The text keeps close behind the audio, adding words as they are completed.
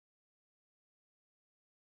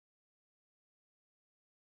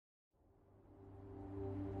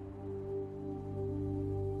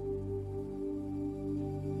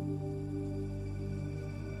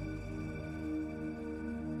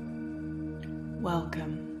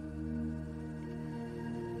Welcome.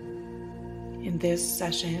 In this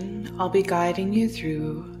session, I'll be guiding you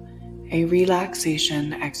through a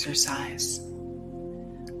relaxation exercise.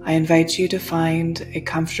 I invite you to find a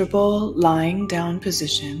comfortable lying down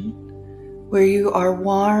position where you are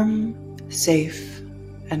warm, safe,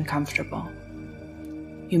 and comfortable.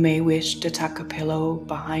 You may wish to tuck a pillow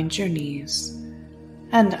behind your knees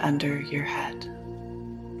and under your head.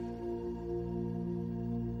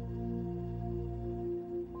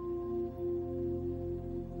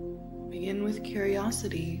 Begin with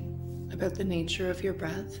curiosity about the nature of your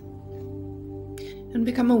breath and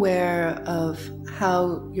become aware of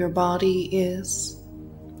how your body is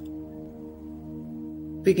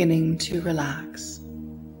beginning to relax.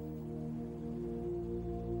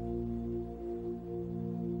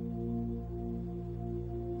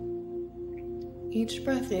 Each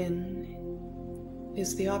breath in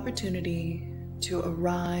is the opportunity to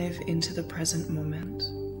arrive into the present moment.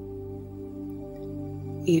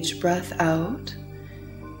 Each breath out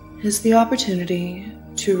is the opportunity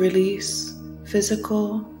to release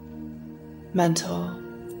physical, mental,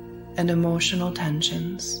 and emotional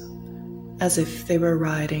tensions as if they were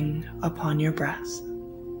riding upon your breath.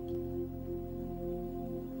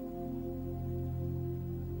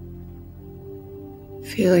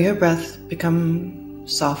 Feel your breath become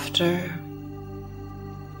softer,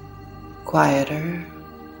 quieter,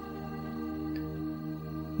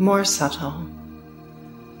 more subtle.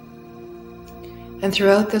 And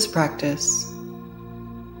throughout this practice,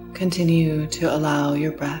 continue to allow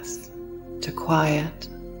your breath to quiet,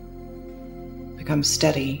 become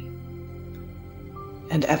steady,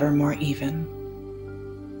 and ever more even.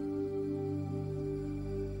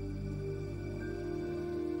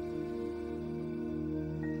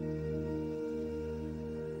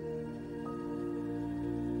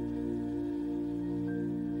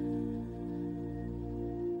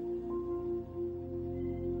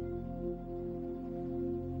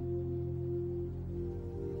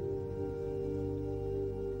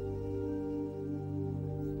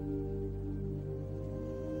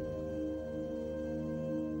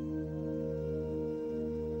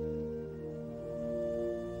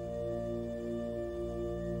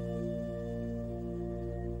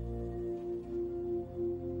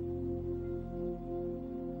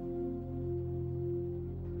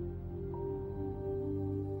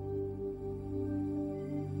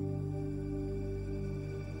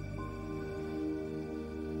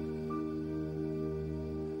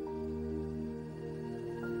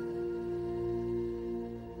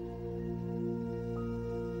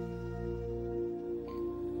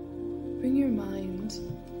 Bring your mind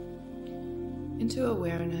into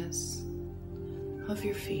awareness of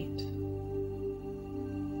your feet.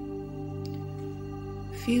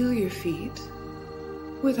 Feel your feet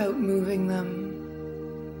without moving them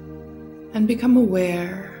and become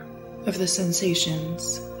aware of the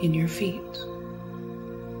sensations in your feet.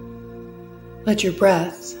 Let your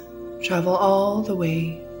breath travel all the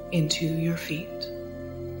way into your feet.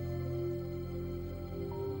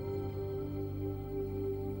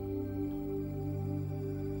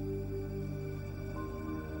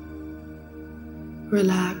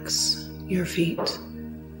 Relax your feet.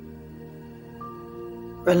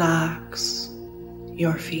 Relax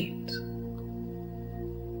your feet.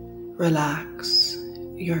 Relax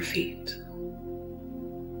your feet.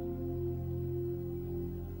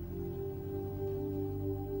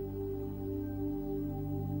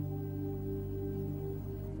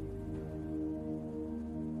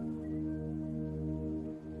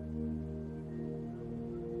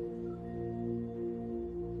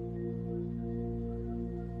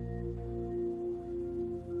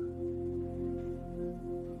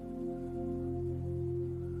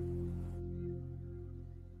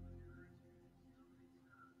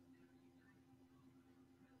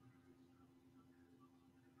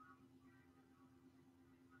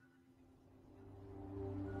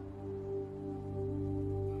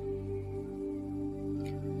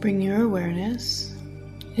 Bring your awareness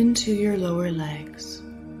into your lower legs.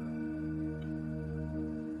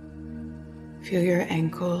 Feel your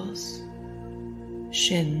ankles,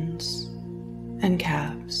 shins, and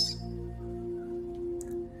calves.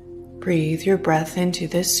 Breathe your breath into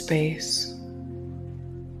this space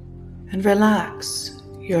and relax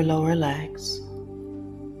your lower legs.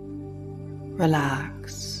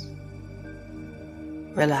 Relax,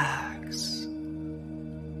 relax.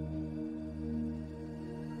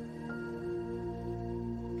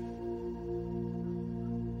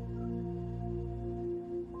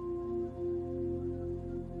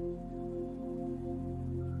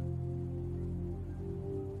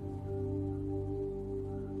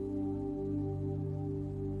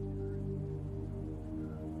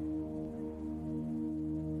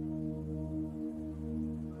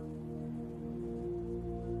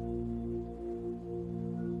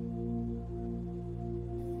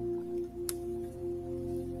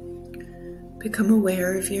 Become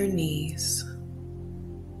aware of your knees.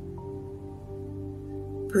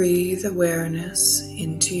 Breathe awareness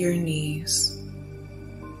into your knees,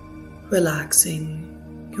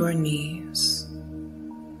 relaxing your knees.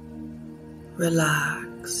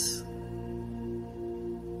 Relax,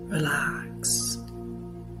 relax.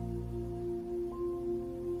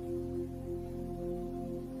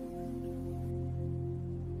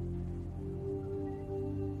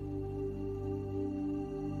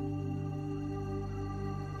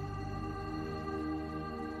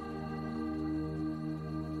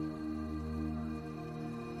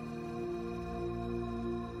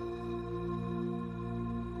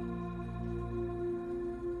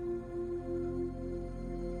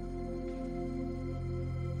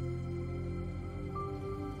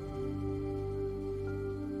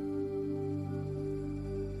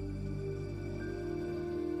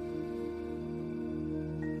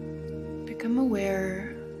 Become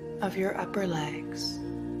aware of your upper legs,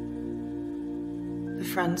 the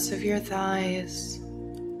fronts of your thighs,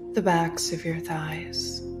 the backs of your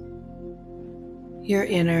thighs, your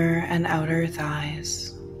inner and outer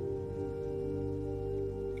thighs.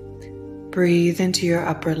 Breathe into your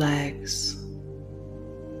upper legs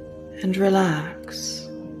and relax,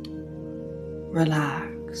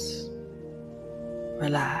 relax,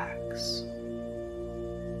 relax.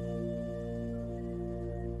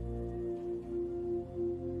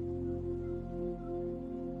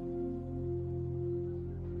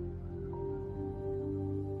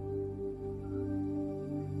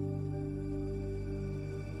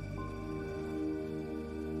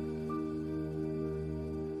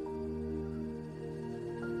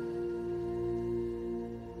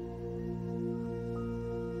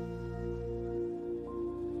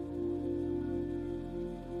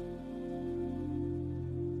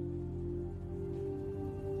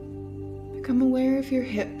 Become aware of your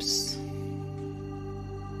hips,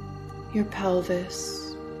 your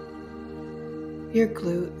pelvis, your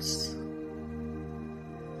glutes.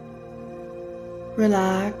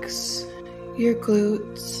 Relax your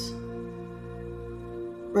glutes.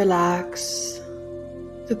 Relax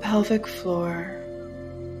the pelvic floor.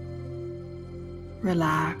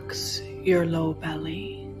 Relax your low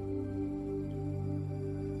belly.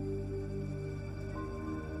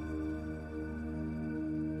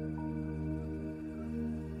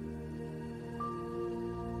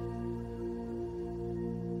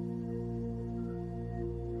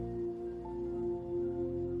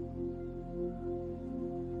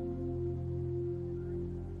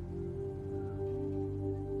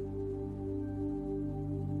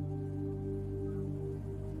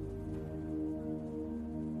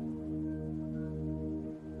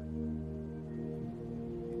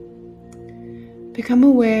 Become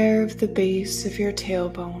aware of the base of your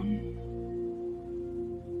tailbone.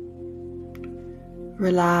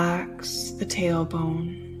 Relax the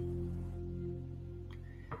tailbone.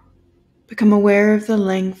 Become aware of the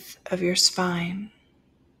length of your spine.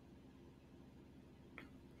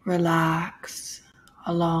 Relax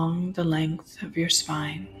along the length of your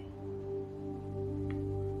spine.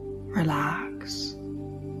 Relax,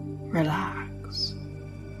 relax.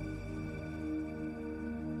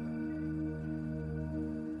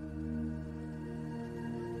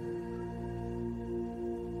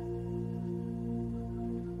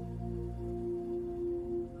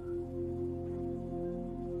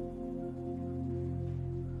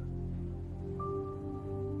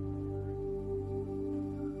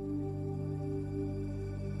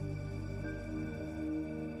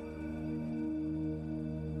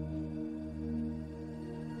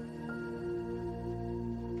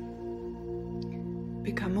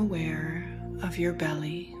 Become aware of your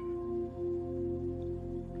belly.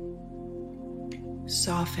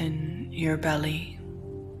 Soften your belly.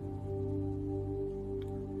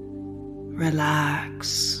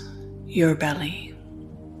 Relax your belly.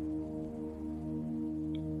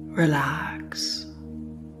 Relax.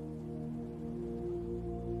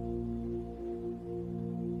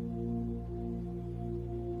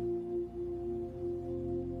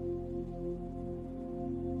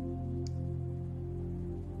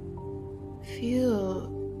 Feel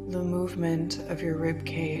the movement of your rib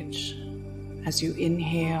cage as you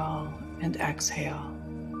inhale and exhale.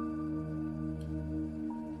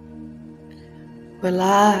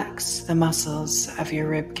 Relax the muscles of your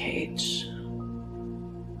rib cage.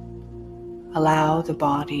 Allow the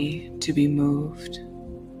body to be moved,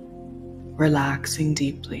 relaxing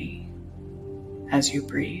deeply as you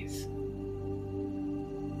breathe.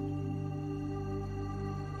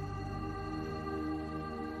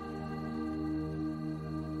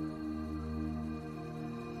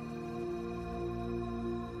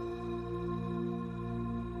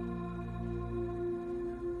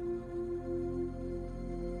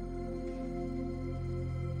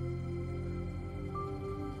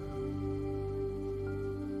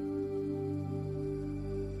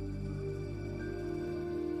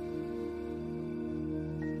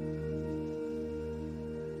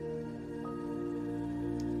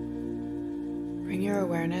 bring your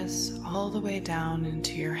awareness all the way down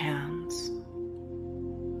into your hands.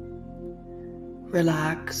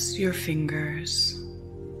 Relax your fingers.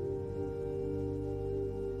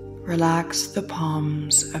 Relax the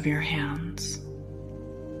palms of your hands.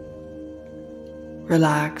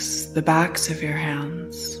 Relax the backs of your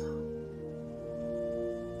hands.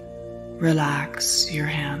 Relax your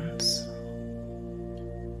hands.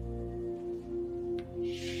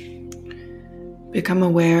 Become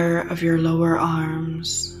aware of your lower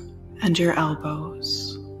arms and your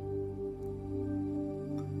elbows.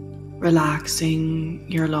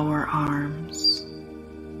 Relaxing your lower arms.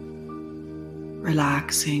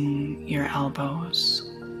 Relaxing your elbows.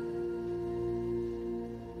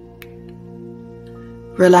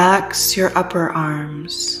 Relax your upper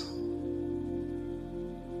arms.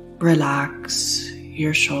 Relax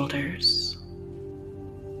your shoulders.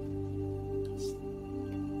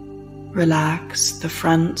 Relax the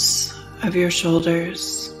fronts of your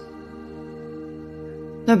shoulders,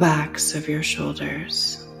 the backs of your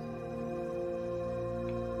shoulders.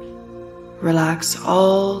 Relax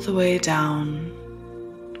all the way down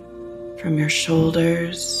from your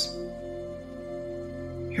shoulders,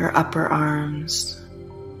 your upper arms,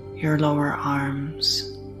 your lower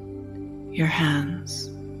arms, your hands.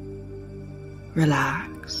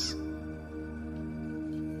 Relax.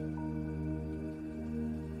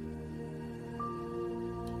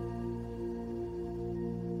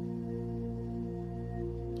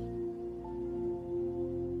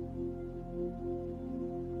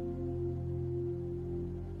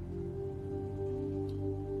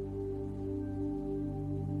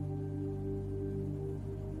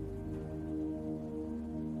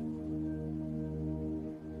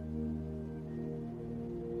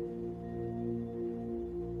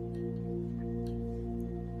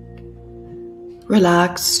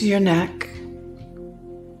 Relax your neck.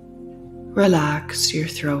 Relax your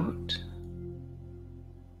throat.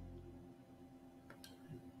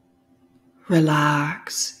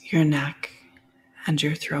 Relax your neck and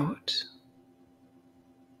your throat.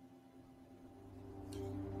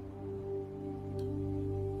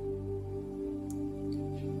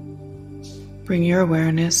 Bring your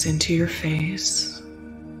awareness into your face.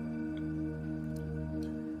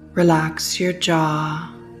 Relax your jaw.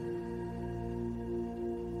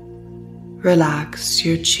 Relax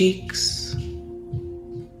your cheeks.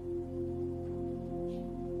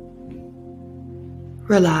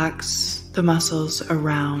 Relax the muscles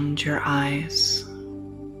around your eyes.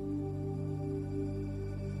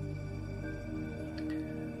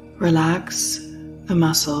 Relax the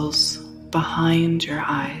muscles behind your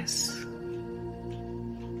eyes.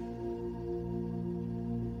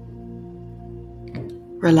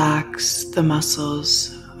 Relax the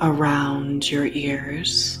muscles around your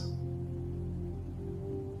ears.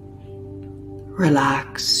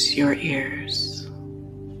 Relax your ears.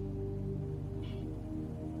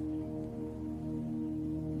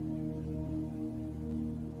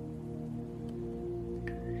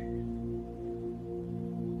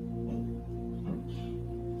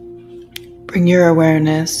 Bring your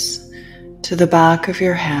awareness to the back of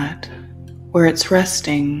your head where it's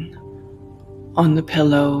resting on the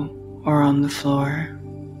pillow or on the floor.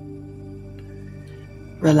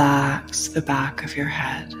 Relax the back of your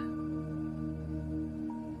head.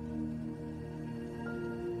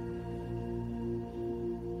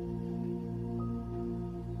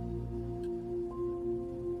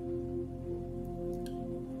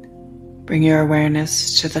 Bring your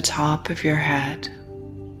awareness to the top of your head.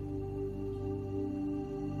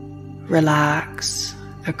 Relax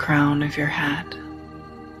the crown of your head.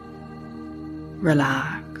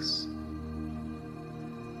 Relax.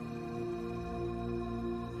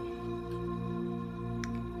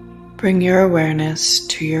 Bring your awareness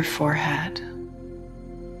to your forehead.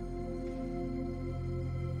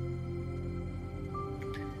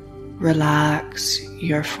 Relax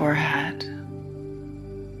your forehead.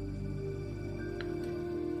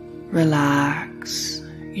 Relax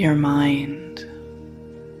your mind.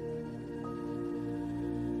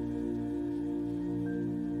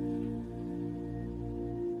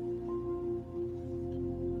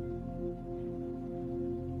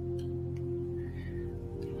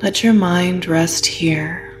 Let your mind rest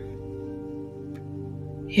here,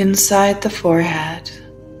 inside the forehead,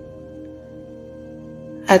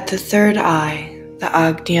 at the third eye, the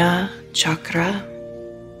Ajna chakra.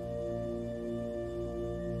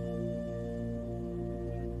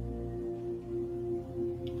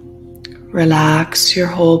 Relax your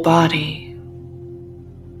whole body.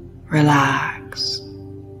 Relax.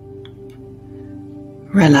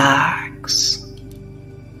 Relax.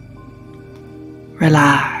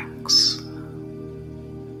 Relax.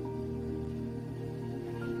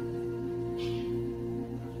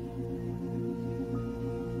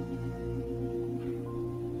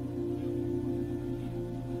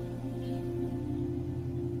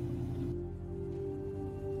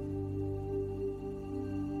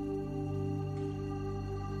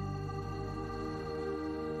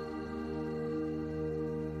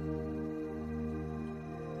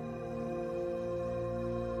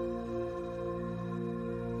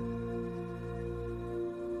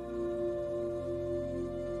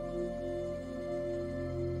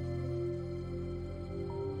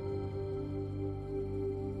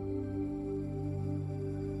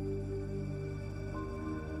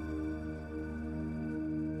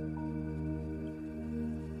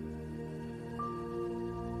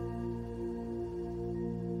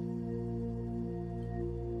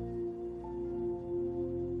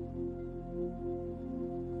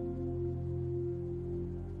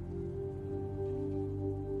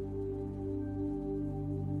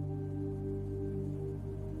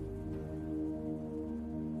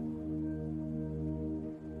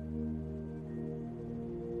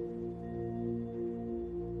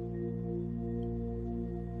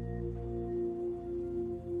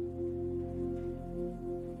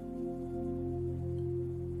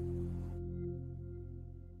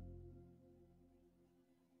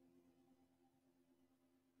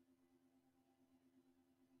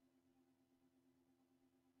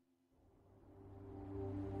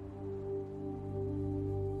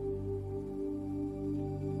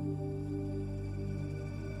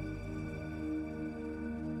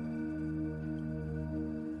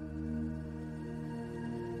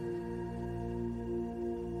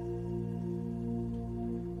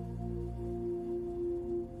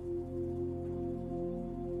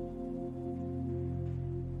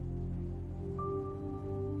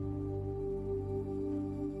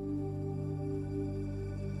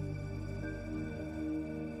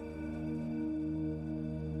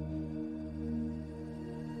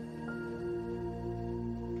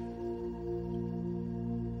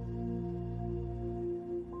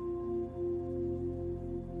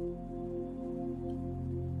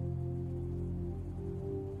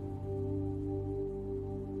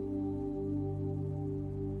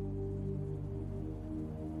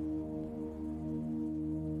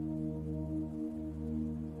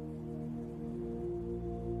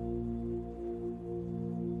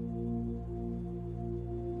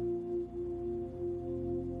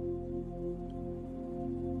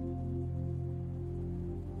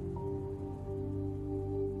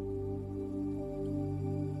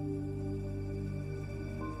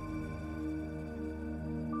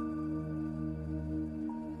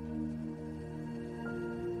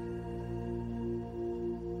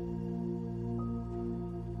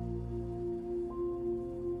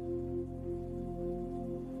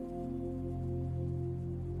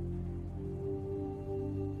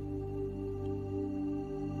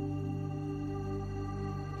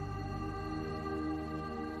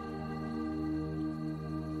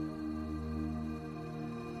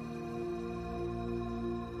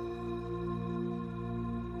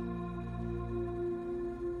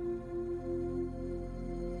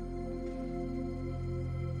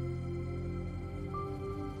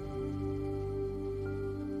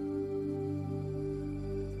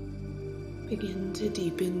 Begin to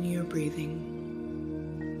deepen your breathing.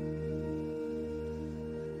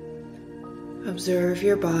 Observe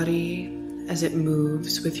your body as it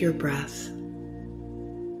moves with your breath.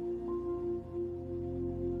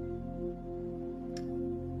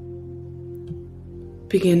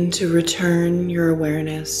 Begin to return your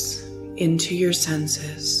awareness into your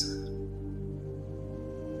senses.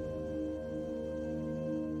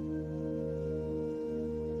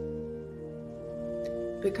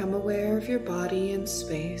 Become aware of your body and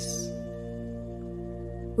space,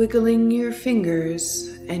 wiggling your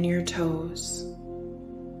fingers and your toes.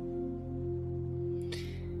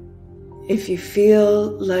 If you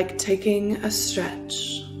feel like taking a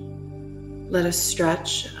stretch, let a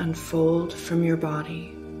stretch unfold from your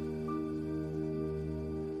body.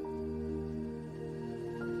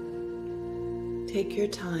 Take your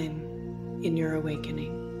time in your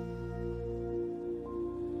awakening.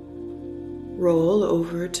 Roll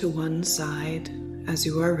over to one side as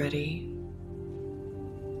you are ready,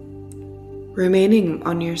 remaining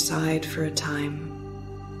on your side for a time,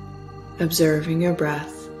 observing your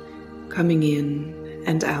breath coming in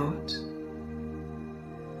and out.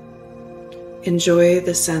 Enjoy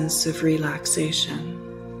the sense of relaxation.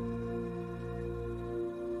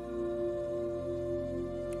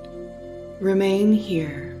 Remain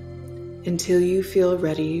here until you feel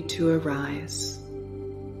ready to arise.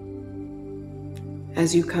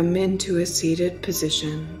 As you come into a seated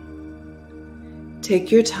position, take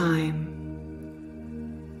your time.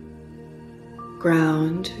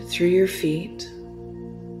 Ground through your feet.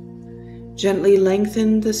 Gently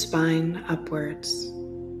lengthen the spine upwards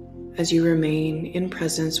as you remain in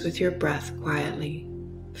presence with your breath quietly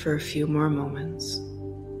for a few more moments.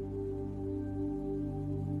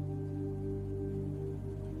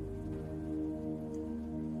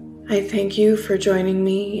 I thank you for joining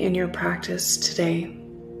me in your practice today.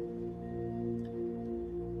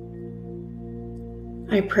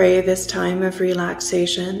 I pray this time of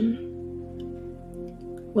relaxation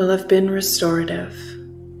will have been restorative,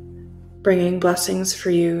 bringing blessings for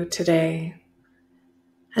you today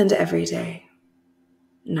and every day.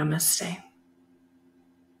 Namaste.